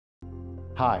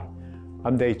Hi,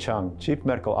 I'm Chung, Chief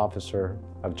Medical Officer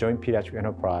of Joint Pediatric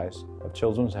Enterprise of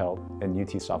Children's Health and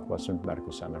UT Southwestern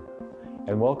Medical Center.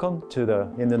 And welcome to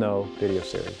the In the Know video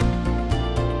series.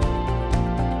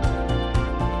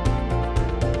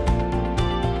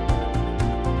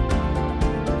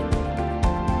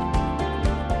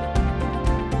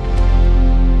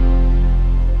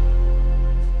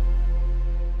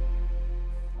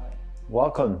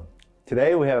 Welcome.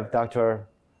 Today we have Dr.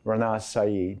 Rana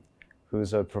Said,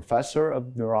 who's a professor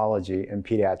of neurology and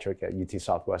pediatric at UT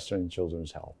Southwestern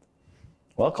Children's Health.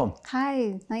 Welcome.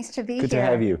 Hi, nice to be here. Good to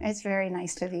have you. It's very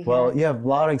nice to be here. Well, you have a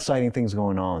lot of exciting things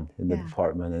going on in the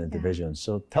department and the division.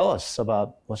 So tell us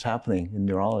about what's happening in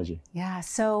neurology. Yeah,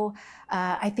 so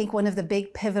I think one of the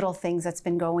big pivotal things that's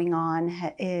been going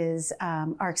on is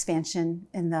our expansion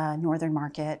in the northern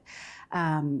market.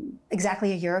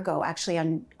 Exactly a year ago, actually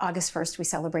on August 1st, we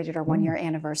celebrated our one-year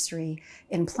anniversary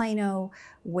in Plano,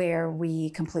 where we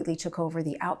completely took over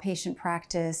the outpatient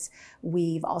practice.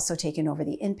 We've also taken over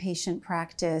the inpatient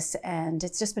practice, and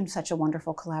it's just been such a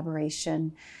wonderful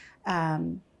collaboration.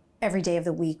 Every day of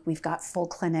the week, we've got full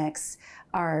clinics.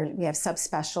 We have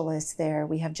subspecialists there.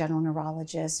 We have general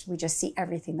neurologists. We just see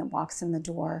everything that walks in the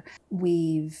door.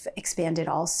 We've expanded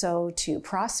also to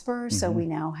Prosper, so we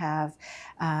now have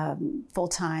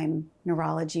full-time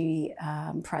neurology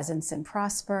presence in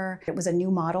Prosper. It was a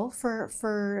new model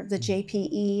for the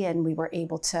JPE, and we were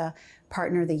able to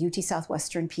partner the UT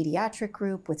Southwestern Pediatric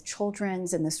group with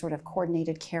Children's in this sort of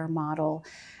coordinated care model,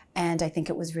 and I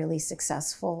think it was really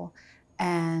successful.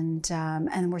 And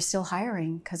we're still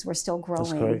hiring because we're still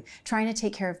growing, trying to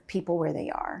take care of people where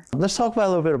they are. Let's talk about a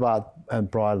little bit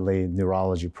about broadly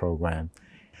neurology program.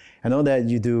 I know that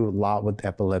you do a lot with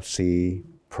epilepsy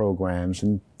programs,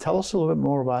 and tell us a little bit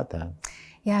more about that.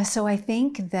 Yeah, so I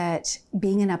think that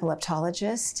being an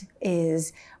epileptologist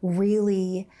is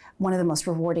really one of the most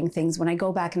rewarding things. When I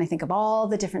go back and I think of all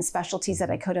the different specialties that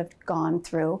I could have gone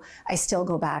through, I still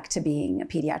go back to being a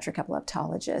pediatric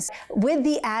epileptologist. With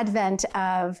the advent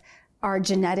of our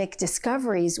genetic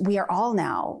discoveries, we are all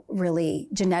now really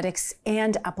genetics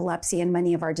and epilepsy, and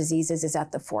many of our diseases is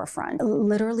at the forefront.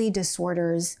 Literally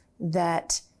disorders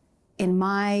that in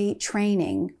my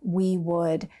training, we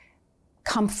would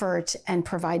comfort and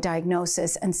provide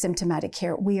diagnosis and symptomatic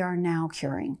care, we are now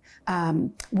curing.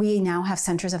 We now have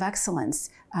centers of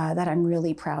excellence that I'm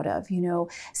really proud of. You know,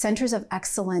 centers of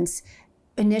excellence,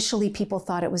 initially people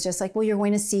thought it was just like, well, you're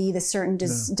going to see this certain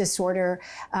disorder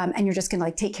and you're just going to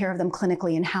like take care of them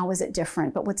clinically, and how is it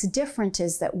different? But what's different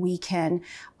is that we can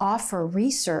offer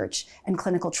research and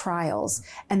clinical trials,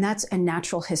 and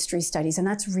natural history studies, and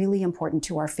that's really important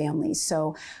to our families.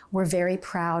 So we're very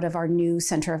proud of our new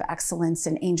Center of Excellence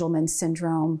in Angelman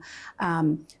syndrome.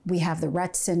 We have the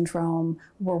Rett syndrome.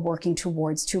 We're working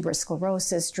towards tuberous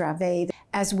sclerosis, Dravet.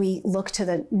 As we look to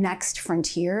the next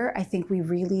frontier, I think we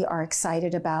really are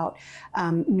excited about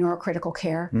neurocritical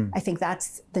care. I think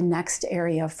that's the next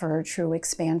area for true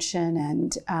expansion,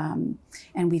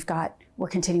 and we're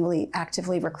continually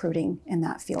actively recruiting in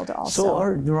that field also. So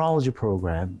our neurology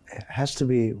program has to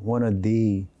be one of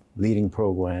the leading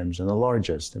programs and the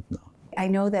largest, if not. I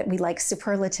know that we like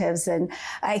superlatives, and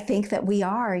I think that we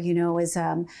are, you know,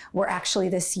 we're actually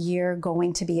this year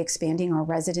going to be expanding our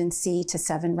residency to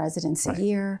 7 residents a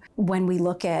year. When we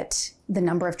look at the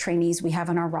number of trainees we have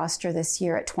on our roster this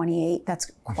year at 28,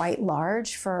 that's quite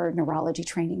large for neurology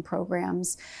training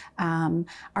programs.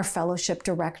 Our fellowship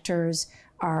directors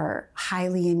are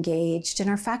highly engaged, and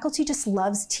our faculty just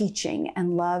loves teaching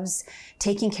and loves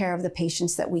taking care of the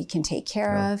patients that we can take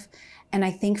care of. And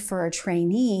I think for a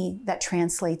trainee, that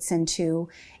translates into,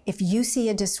 if you see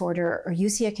a disorder or you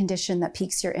see a condition that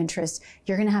piques your interest,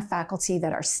 you're going to have faculty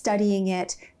that are studying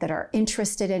it, that are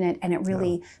interested in it, and it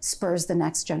really spurs the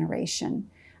next generation.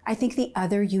 I think the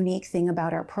other unique thing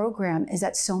about our program is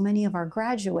that so many of our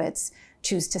graduates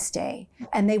choose to stay,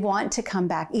 and they want to come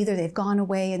back. Either they've gone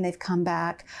away and they've come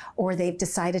back, or they've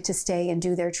decided to stay and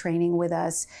do their training with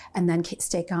us and then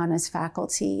stay on as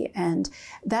faculty. And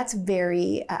that's I'm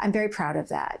very proud of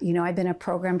that. You know, I've been a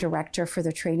program director for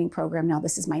the training program now.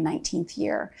 This is my 19th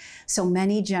year. So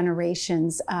many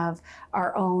generations of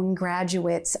our own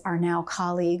graduates are now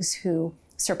colleagues who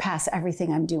surpass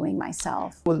everything I'm doing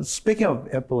myself. Well, speaking of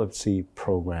epilepsy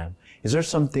program, is there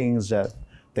some things that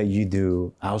you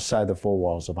do outside the four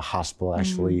walls of a hospital,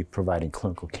 actually providing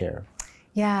clinical care?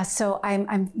 Yeah, so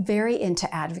I'm very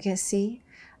into advocacy,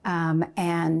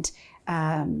 and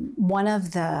one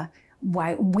of the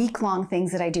week-long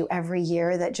things that I do every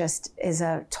year that just is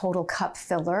a total cup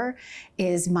filler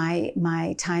is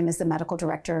my time as the medical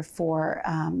director for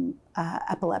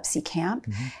epilepsy camp.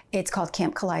 It's called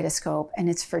Camp Kaleidoscope, and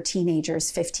it's for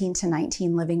teenagers 15 to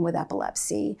 19 living with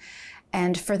epilepsy.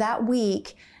 And for that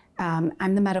week,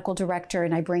 I'm the medical director,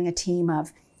 and I bring a team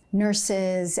of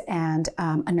nurses and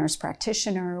a nurse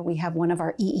practitioner. We have one of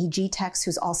our EEG techs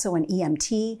who's also an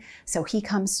EMT, so he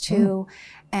comes too.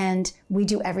 And we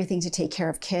do everything to take care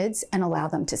of kids and allow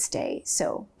them to stay.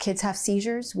 So kids have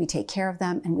seizures, we take care of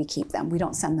them and we keep them. We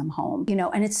don't send them home. You know,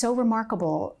 and it's so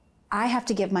remarkable. I have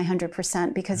to give my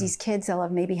 100% because these kids, they'll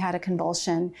have maybe had a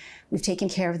convulsion. We've taken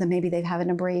care of them. Maybe they've had an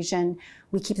abrasion.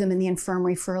 We keep them in the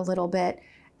infirmary for a little bit.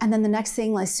 And then the next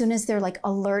thing, as soon as they're like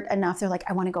alert enough, they're like,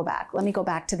 I want to go back. Let me go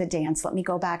back to the dance. Let me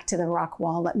go back to the rock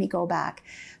wall. Let me go back.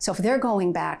 So if they're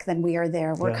going back, then we are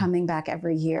there. We're coming back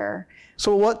every year.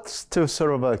 So what's to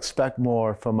sort of expect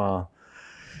more from a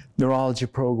neurology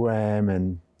program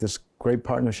and this great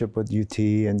partnership with UT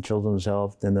and Children's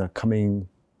Health in the coming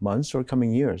months or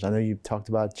coming years? I know you've talked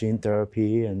about gene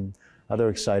therapy and other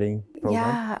exciting programs.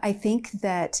 Yeah, I think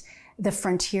that the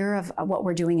frontier of what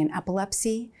we're doing in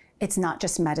epilepsy, it's not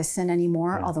just medicine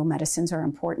anymore, although medicines are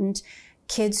important.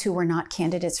 Kids who were not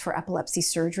candidates for epilepsy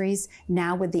surgeries,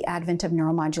 now with the advent of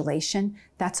neuromodulation,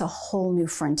 that's a whole new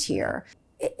frontier.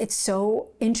 It's so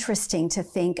interesting to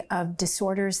think of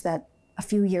disorders that a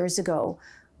few years ago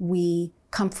we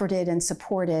comforted and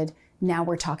supported. Now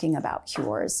we're talking about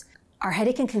cures. Our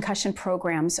headache and concussion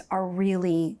programs are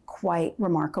really quite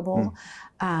remarkable.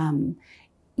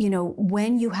 You know,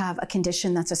 when you have a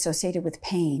condition that's associated with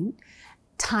pain,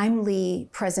 timely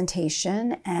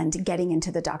presentation and getting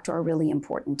into the doctor are really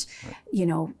important. You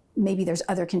know, maybe there's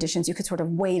other conditions you could sort of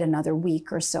wait another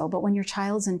week or so, but when your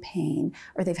child's in pain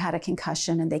or they've had a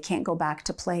concussion and they can't go back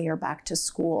to play or back to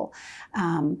school,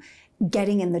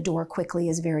 getting in the door quickly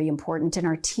is very important. And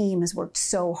our team has worked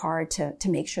so hard to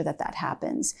make sure that that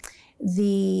happens.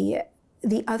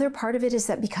 The other part of it is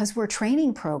that because we're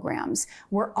training programs,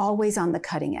 we're always on the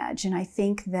cutting edge. And I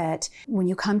think that when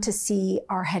you come to see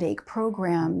our headache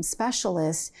program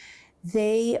specialists,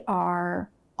 they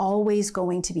are always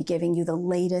going to be giving you the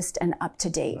latest and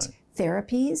up-to-date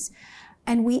therapies.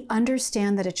 And we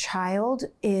understand that a child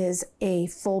is a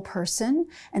full person.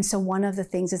 And so one of the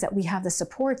things is that we have the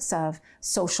supports of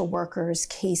social workers,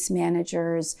 case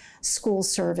managers, school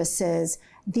services.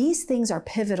 These things are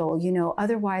pivotal, you know,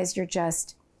 otherwise you're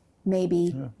just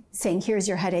maybe saying, here's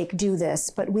your headache, do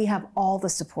this. But we have all the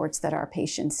supports that our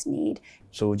patients need.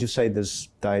 So would you say this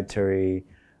dietary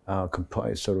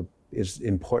sort of is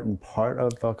important part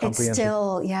of comprehensive?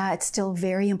 It's still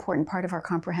very important part of our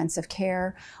comprehensive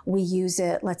care. We use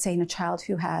it, let's say in a child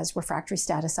who has refractory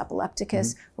status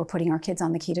epilepticus, we're putting our kids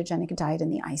on the ketogenic diet in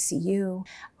the ICU,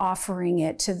 offering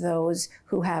it to those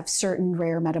who have certain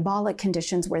rare metabolic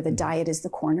conditions where the diet is the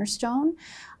cornerstone.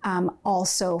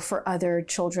 Also for other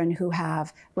children who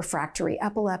have refractory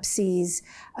epilepsies,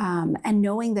 and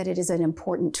knowing that it is an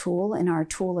important tool in our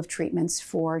tool of treatments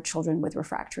for children with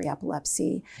refractory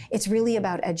epilepsy. It's really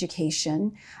about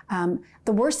education.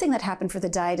 The worst thing that happened for the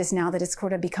diet is now that it's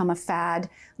sort of become a fad,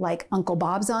 like Uncle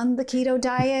Bob's on the keto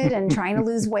diet and trying to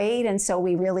lose weight. And so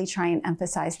we really try and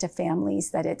emphasize to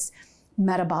families that it's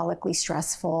metabolically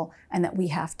stressful and that we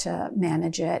have to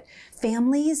manage it.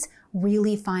 Families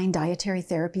really find dietary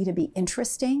therapy to be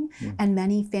interesting, and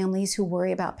many families who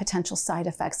worry about potential side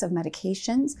effects of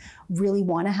medications really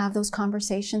want to have those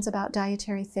conversations about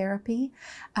dietary therapy.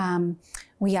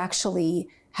 We actually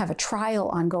have a trial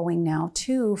ongoing now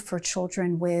too for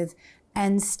children with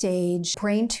end-stage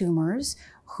brain tumors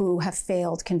who have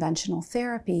failed conventional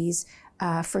therapies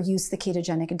for use of the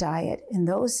ketogenic diet in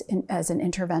those as an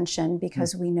intervention,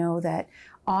 because we know that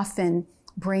often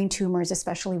brain tumors,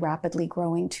 especially rapidly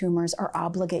growing tumors, are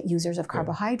obligate users of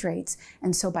carbohydrates.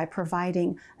 And so by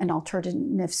providing an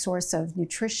alternative source of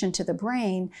nutrition to the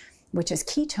brain, which is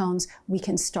ketones, we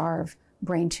can starve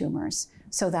brain tumors.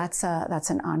 So that's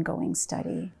an ongoing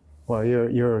study. Well,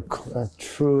 you're a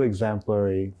true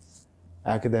exemplary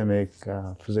academic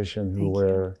physician who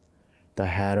wear the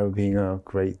hat of being a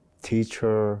great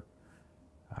teacher,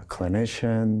 a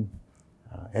clinician,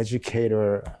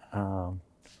 educator,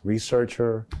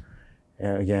 researcher.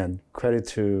 And again, credit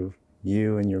to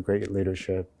you and your great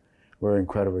leadership. We're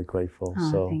incredibly grateful.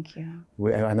 Oh, thank you.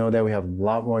 I know that we have a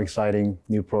lot more exciting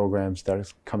new programs that are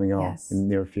coming out in the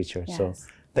near future. So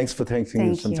thanks for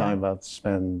taking some time out to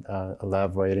spend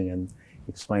elaborating and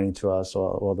explaining to us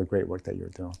all the great work that you're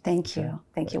doing. Thank you.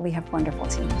 Thank you. We have wonderful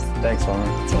teams. Thanks,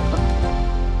 Rana.